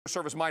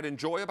service might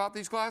enjoy about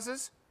these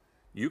glasses?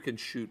 You can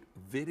shoot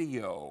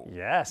video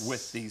Yes.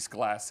 with these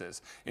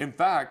glasses. In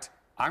fact,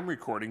 I'm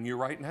recording you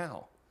right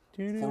now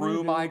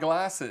through my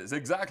glasses.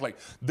 Exactly.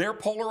 They're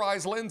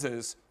polarized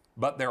lenses,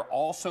 but they're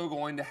also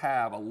going to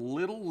have a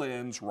little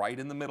lens right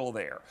in the middle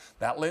there.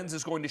 That lens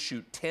is going to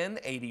shoot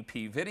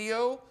 1080p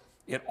video.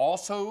 It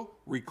also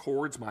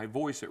records my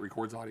voice. It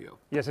records audio.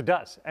 Yes, it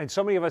does. And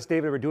so many of us,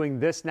 David, are doing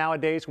this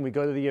nowadays when we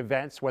go to the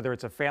events, whether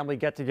it's a family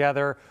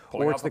get-together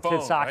or it's the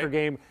kids' soccer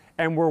game,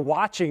 and we're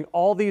watching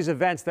all these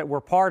events that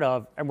we're part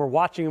of, and we're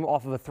watching them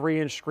off of a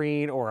 3-inch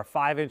screen or a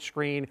 5-inch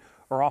screen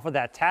or off of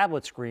that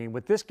tablet screen.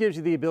 What this gives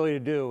you the ability to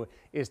do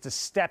is to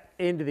step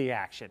into the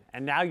action.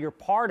 And now you're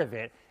part of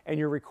it, and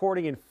you're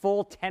recording in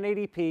full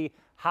 1080p,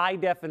 high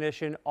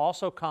definition.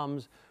 Also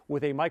comes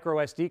with a micro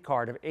SD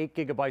card of 8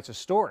 gigabytes of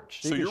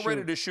storage. So you're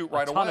ready to shoot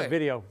right away. A ton of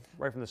video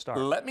right from the start.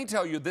 Let me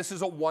tell you, this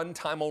is a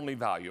one-time only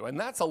value, and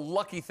that's a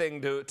lucky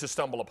thing to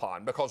stumble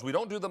upon because we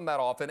don't do them that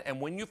often.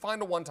 And when you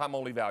find a one-time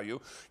only value,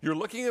 you're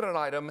looking at an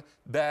item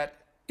that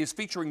is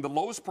featuring the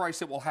lowest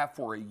price it will have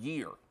for a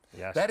year.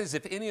 Yes. That is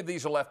if any of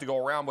these are left to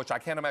go around, which I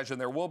can't imagine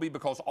there will be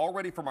because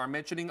already from our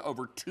mentioning,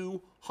 over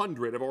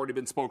 200 have already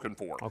been spoken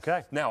for.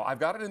 Okay. Now, I've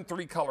got it in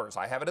 3 colors.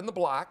 I have it in the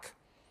black.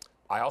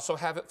 I also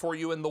have it for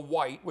you in the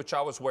white, which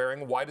I was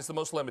wearing. White is the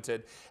most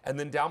limited. And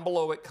then down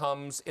below it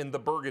comes in the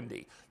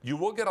burgundy. You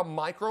will get a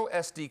micro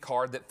SD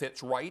card that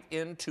fits right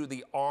into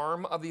the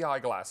arm of the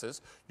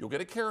eyeglasses. You'll get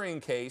a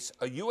carrying case,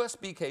 a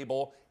USB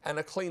cable, and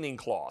a cleaning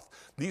cloth.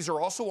 These are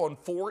also on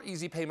 4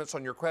 easy payments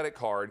on your credit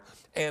card.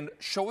 And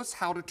show us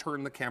how to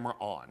turn the camera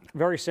on.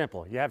 Very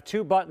simple. You have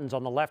 2 buttons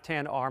on the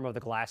left-hand arm of the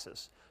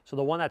glasses. So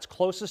the one that's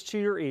closest to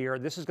your ear,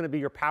 this is going to be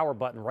your power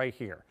button right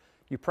here.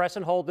 You press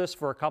and hold this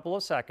for a couple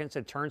of seconds.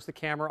 It turns the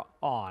camera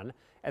on,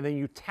 and then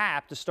you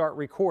tap to start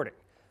recording.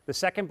 The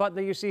second button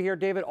that you see here,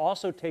 David,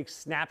 also takes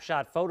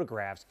snapshot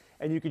photographs,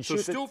 and you can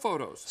shoot still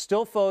photos.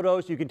 Still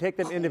photos. You can take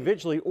them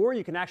individually, or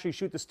you can actually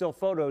shoot the still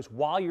photos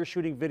while you're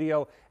shooting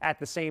video at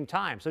the same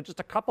time. So just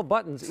a couple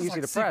buttons,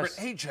 easy to press. Secret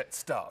agent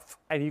stuff.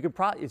 And you can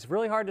it's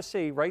really hard to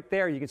see. Right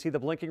there, you can see the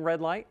blinking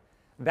red light.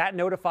 That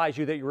notifies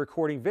you that you're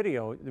recording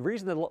video. The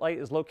reason the light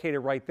is located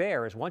right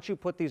there is once you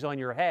put these on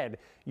your head,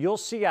 you'll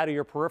see out of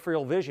your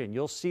peripheral vision.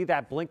 You'll see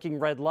that blinking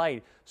red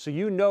light, so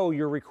you know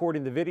you're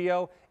recording the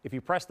video. If you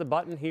press the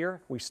button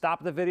here, we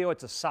stop the video.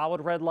 It's a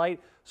solid red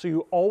light, so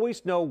you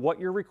always know what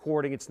you're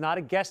recording. It's not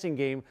a guessing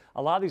game.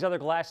 A lot of these other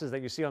glasses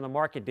that you see on the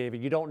market,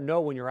 David, you don't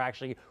know when you're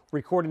actually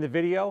recording the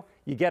video.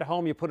 You get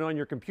home, you put it on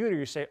your computer,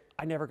 you say,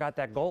 I never got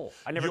that goal.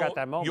 I never got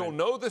that moment. You'll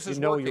know this is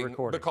working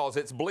because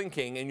it's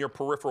blinking in your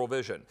peripheral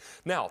vision.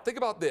 Now, think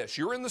about this.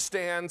 You're in the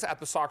stands at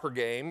the soccer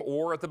game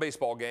or at the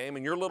baseball game,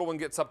 and your little one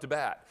gets up to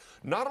bat.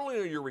 Not only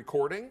are you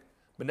recording,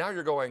 but now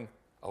you're going,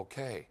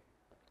 okay,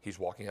 he's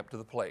walking up to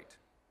the plate.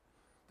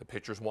 The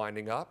pitcher's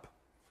winding up.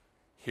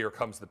 Here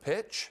comes the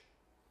pitch.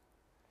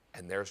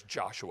 And there's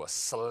Joshua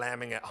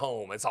slamming it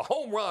home. It's a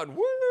home run.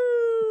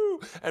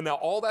 Woo! And now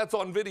all that's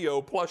on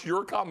video plus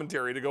your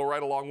commentary to go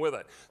right along with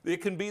it.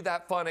 It can be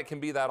that fun. It can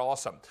be that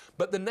awesome.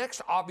 But the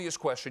next obvious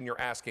question you're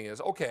asking is,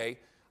 okay,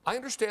 I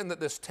understand that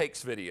this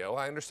takes video.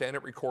 I understand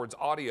it records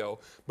audio.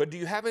 But do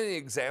you have any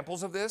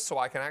examples of this so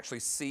I can actually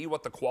see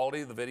what the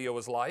quality of the video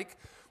is like?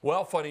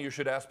 Well, funny you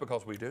should ask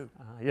because we do.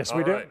 Yes,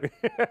 we do.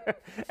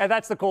 And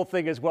that's the cool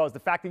thing as well, is the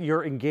fact that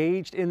you're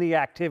engaged in the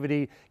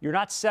activity. You're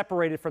not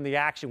separated from the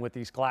action with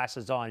these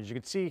glasses on. As you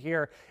can see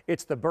here,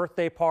 it's the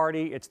birthday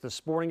party, it's the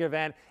sporting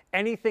event,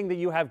 anything that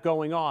you have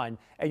going on.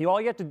 And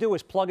all you have to do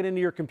is plug it into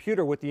your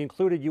computer with the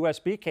included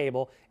USB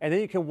cable, and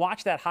then you can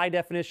watch that high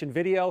definition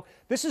video.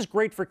 This is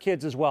great for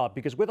kids as well,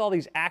 because with all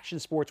these action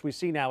sports we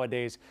see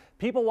nowadays,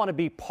 people want to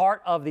be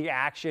part of the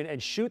action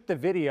and shoot the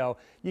video.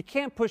 You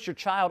can't push your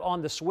child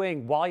on the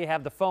swing while you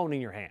have the phone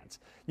in your hands.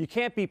 You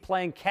can't be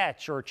playing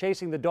catch or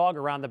chasing the dog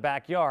around the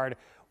backyard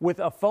with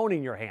a phone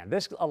in your hand.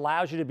 This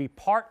allows you to be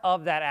part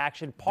of that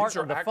action, part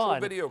of the fun. These are actual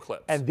video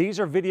clips. And these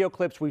are video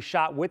clips we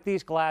shot with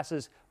these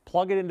glasses.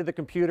 Plug it into the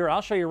computer.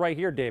 I'll show you right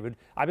here, David.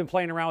 I've been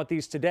playing around with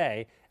these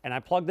today, and I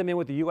plugged them in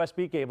with the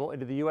USB cable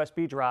into the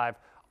USB drive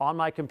on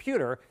my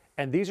computer.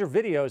 And these are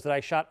videos that I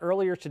shot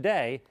earlier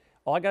today.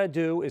 All I got to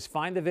do is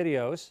find the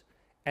videos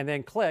and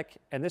then click.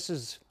 And this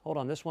is, hold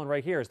on, this one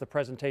right here is the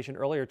presentation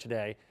earlier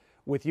today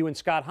with you and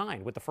Scott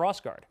Hine with the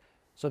Frost Guard.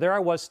 So there I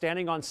was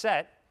standing on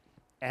set,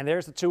 and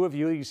there's the 2 of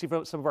you. You see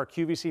some of our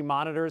QVC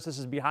monitors. This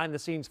is behind the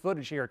scenes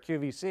footage here at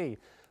QVC.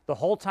 The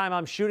whole time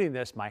I'm shooting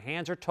this, my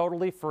hands are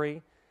totally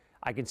free.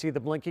 I can see the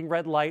blinking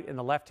red light in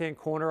the left-hand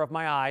corner of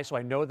my eye, so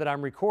I know that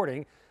I'm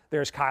recording.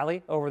 There's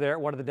Kylie over there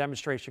at one of the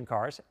demonstration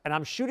cars, and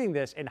I'm shooting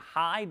this in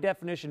high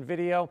definition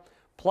video.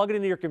 Plug it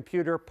into your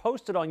computer,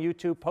 post it on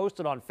YouTube,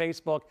 post it on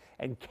Facebook,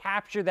 and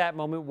capture that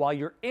moment while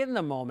you're in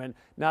the moment,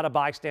 not a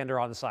bystander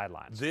on the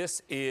sidelines.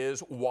 This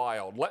is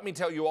wild. Let me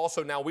tell you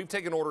also now, we've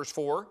taken orders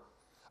for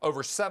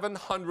over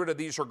 700 of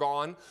these are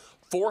gone.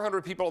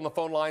 400 people on the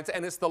phone lines,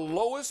 and it's the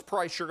lowest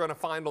price you're going to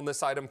find on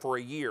this item for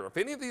a year. If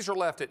any of these are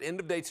left at end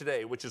of day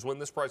today, which is when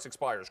this price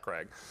expires,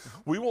 Craig,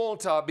 we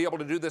won't be able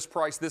to do this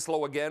price this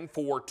low again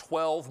for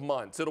 12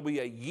 months. It'll be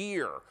a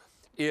year.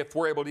 if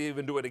we're able to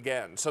even do it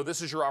again. So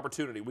this is your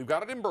opportunity. We've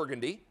got it in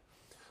burgundy,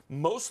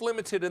 most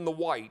limited in the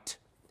white,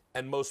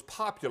 and most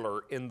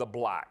popular in the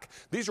black.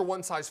 These are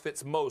one size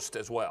fits most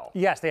as well.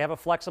 Yes, they have a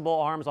flexible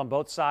arms on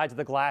both sides of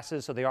the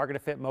glasses, so they are going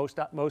to fit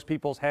most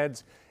people's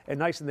heads. And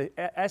nice in the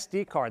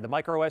SD card, the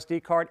micro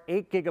SD card,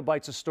 8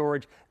 gigabytes of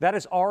storage. That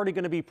is already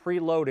going to be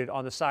preloaded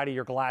on the side of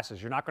your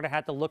glasses. You're not going to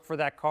have to look for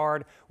that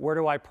card. Where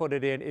do I put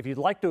it in? If you'd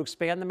like to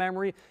expand the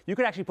memory, you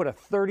could actually put a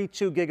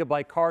 32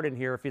 gigabyte card in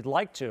here if you'd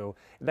like to.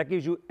 That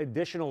gives you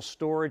additional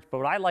storage. But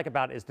what I like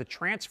about it is the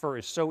transfer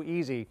is so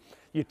easy.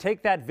 You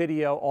take that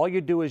video, all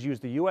you do is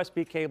use the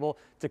USB cable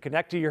to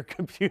connect to your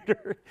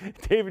computer.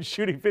 David's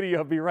shooting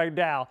video of me right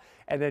now,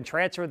 and then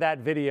transfer that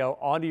video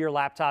onto your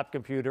laptop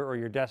computer or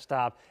your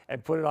desktop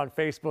and put it on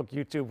Facebook,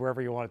 YouTube,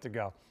 wherever you want it to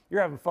go.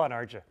 You're having fun,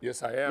 aren't you?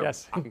 Yes, I am.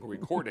 Yes. I'm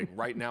recording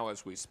right now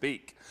as we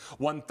speak.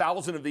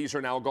 1,000 of these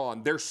are now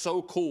gone. They're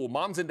so cool.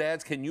 Moms and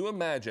dads, can you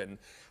imagine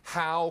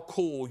how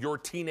cool your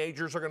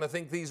teenagers are going to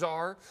think these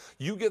are?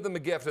 You give them a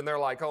gift and they're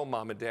like, oh,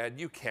 Mom and Dad,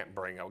 you can't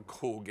bring a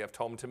cool gift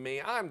home to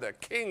me. I'm the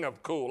king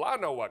of cool. I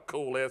know what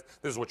cool is.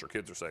 This is what your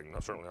kids are saying.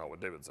 That's certainly not what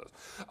David says.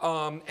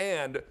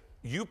 And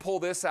you pull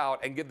this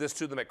out and give this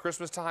to them at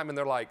Christmas time and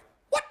they're like,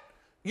 what?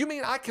 You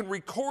mean I can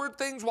record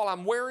things while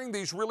I'm wearing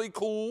these really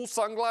cool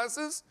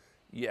sunglasses?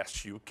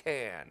 Yes, you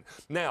can.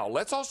 Now,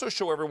 let's also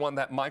show everyone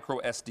that micro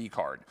SD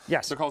card.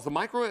 Yes. Because the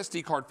micro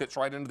SD card fits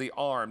right into the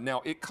arm.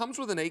 Now, it comes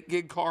with an 8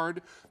 gig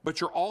card, but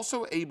you're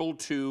also able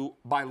to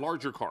buy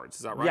larger cards.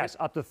 Is that right? Yes,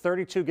 up to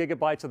 32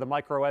 gigabytes of the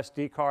micro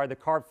SD card. The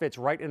card fits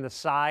right in the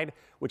side,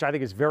 which I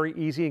think is very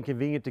easy and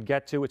convenient to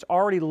get to. It's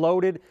already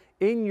loaded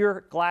in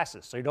your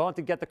glasses, so you don't have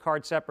to get the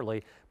card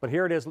separately. But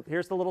here it is.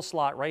 Here's the little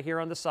slot right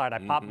here on the side. I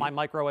pop my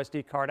micro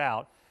SD card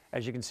out.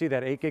 As you can see,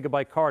 that 8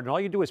 gigabyte card, and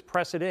all you do is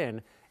press it in,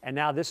 and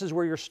now this is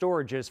where your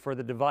storage is for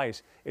the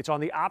device. It's on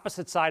the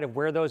opposite side of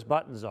where those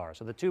buttons are.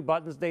 So the two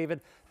buttons,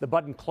 David, the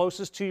button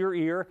closest to your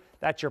ear,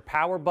 that's your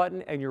power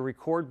button and your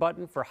record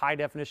button for high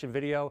definition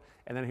video,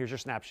 and then here's your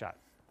snapshot.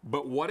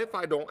 But what if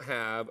I don't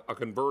have a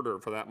converter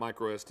for that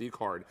micro SD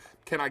card?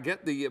 Can I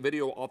get the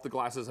video off the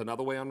glasses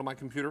another way onto my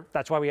computer?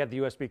 That's why we have the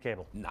USB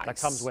cable. Nice. That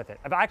comes with it.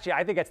 Actually,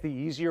 I think that's the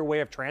easier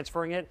way of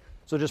transferring it.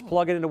 So just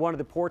plug it into one of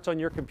the ports on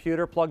your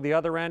computer, plug the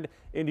other end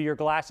into your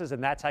glasses,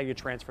 and that's how you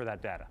transfer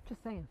that data.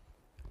 Just saying.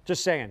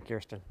 Just saying,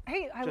 Kirsten.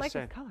 Hey, I like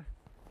saying. this color.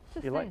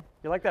 Just You saying.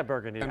 like that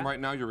burgundy? And huh? right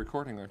now you're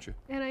recording, aren't you?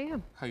 And I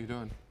am. How you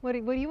doing? What do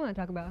you want to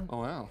talk about? Oh,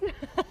 wow.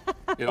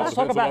 Let's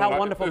talk about how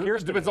wonderful Kirsten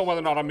is. It depends on whether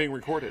or not I'm being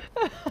recorded.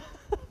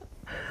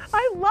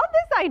 I love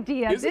this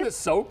idea. Isn't it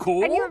so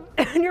cool?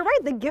 And you're right.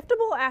 The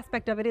giftable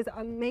aspect of it is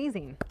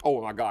amazing.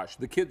 Oh my gosh,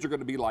 the kids are going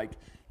to be like,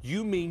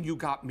 you mean you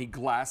got me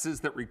glasses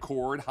that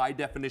record high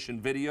definition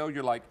video?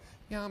 You're like,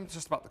 yeah, I'm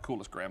just about the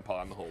coolest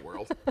grandpa in the whole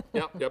world.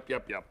 Yep.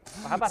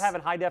 How about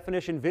having high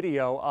definition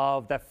video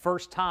of that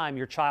first time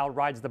your child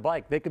rides the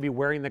bike? They could be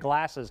wearing the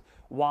glasses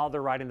while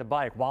they're riding the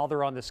bike, while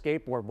they're on the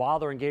skateboard, while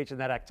they're engaged in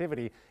that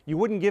activity. You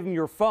wouldn't give them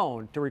your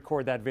phone to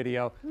record that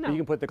video, no. But you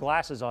can put the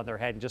glasses on their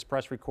head and just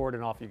press record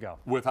and off you go.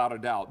 Without a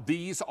doubt.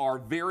 These are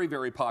very,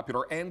 very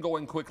popular and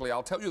going quickly.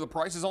 I'll tell you the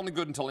price is only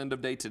good until end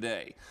of day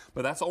today,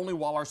 but that's only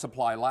while our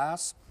supply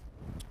lasts.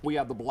 We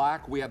have the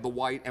black, we have the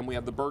white, and we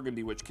have the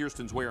burgundy, which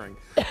Kirsten's wearing.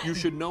 You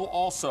should know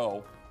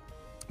also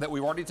that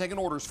we've already taken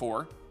orders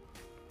for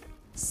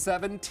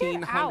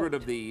 1,700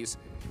 of these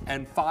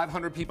and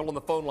 500 people on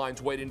the phone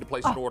lines waiting to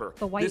place an order.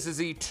 The white. This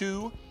is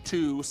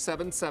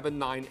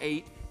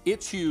E227798.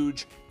 It's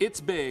huge,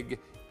 it's big,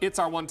 it's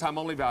our one-time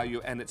only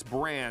value, and it's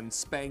brand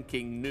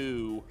spanking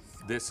new.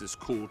 This is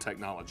cool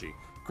technology.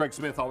 Craig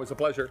Smith, always a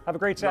pleasure. Have a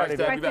great Saturday. Nice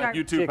to have you back.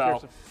 You too,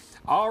 pal.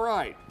 All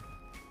right.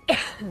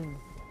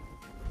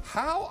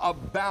 How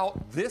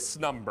about this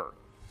number?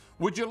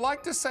 Would you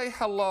like to say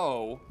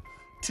hello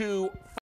to